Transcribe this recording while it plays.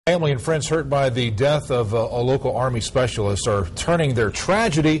Family and friends hurt by the death of a local Army specialist are turning their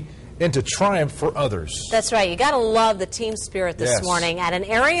tragedy into triumph for others. That's right. You got to love the team spirit this morning at an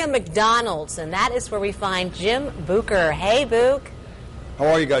area McDonald's, and that is where we find Jim Bucher. Hey, Book. How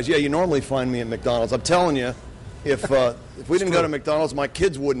are you guys? Yeah, you normally find me at McDonald's. I'm telling you, if we didn't go to McDonald's, my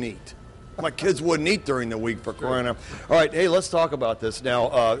kids wouldn't eat. My kids wouldn't eat during the week for crying out. All right, hey, let's talk about this now.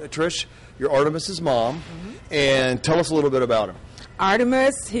 Trish, you're Artemis's mom, and tell us a little bit about him.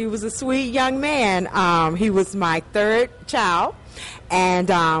 Artemis, he was a sweet young man. He was my third child,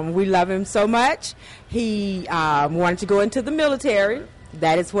 and we love him so much. He wanted to go into the military.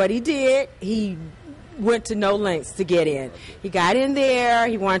 That is what he did. He went to no lengths to get in. He got in there.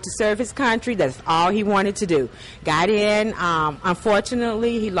 He wanted to serve his country. That's all he wanted to do. Got in.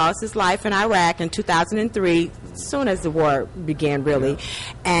 Unfortunately, he lost his life in Iraq in 2003, as soon as the war began, really.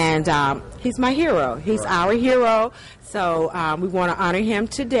 And he's my hero. He's our hero. So we want to honor him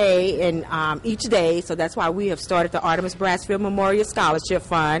today and each day. So that's why we have started the Artemis Brassfield Memorial Scholarship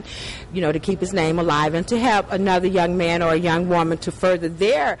Fund, you know, to keep his name alive and to help another young man or a young woman to further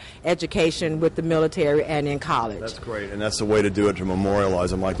their education with the military and in college. That's great, and that's the way to do it, to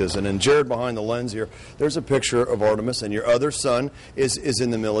memorialize him like this. And then Jared, behind the lens here, there's a picture of Artemis, and your other son is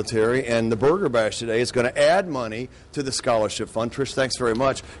in the military. And the Burger Bash today is going to add money to the scholarship fund. Trish, thanks very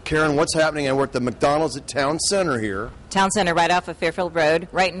much. Karen, what's happening? And we're at the McDonald's at Town Center here. Town Center right off of Fairfield Road,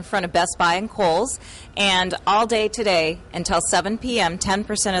 right in front of Best Buy and Kohl's. And all day today until 7 p.m.,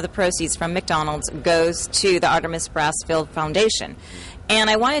 10% of the proceeds from McDonald's goes to the Artemis Brassfield Foundation. And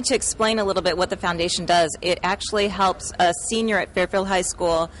I wanted to explain a little bit what the foundation does. It actually helps a senior at Fairfield High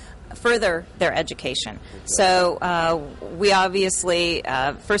School further their education. So we obviously,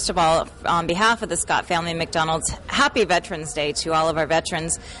 first of all, on behalf of the Scott family and McDonald's, happy Veterans Day to all of our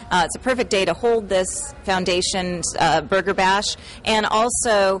veterans. It's a perfect day to hold this foundation's Burger Bash. And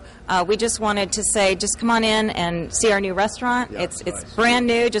also, we just wanted to say, just come on in and see our new restaurant. Yeah, it's brand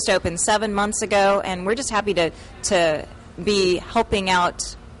new, just opened 7 months ago, and we're just happy to be helping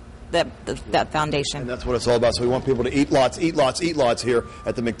out that foundation. And that's what it's all about. So we want people to eat lots, eat lots, eat lots here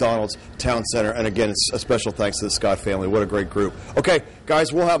at the McDonald's Town Center. And again, it's a special thanks to the Scott family. What a great group. Okay,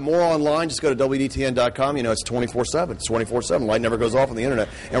 guys, we'll have more online. Just go to WDTN.com. You know, it's 24/7. It's 24/7. Light never goes off on the internet.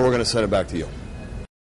 And we're going to send it back to you.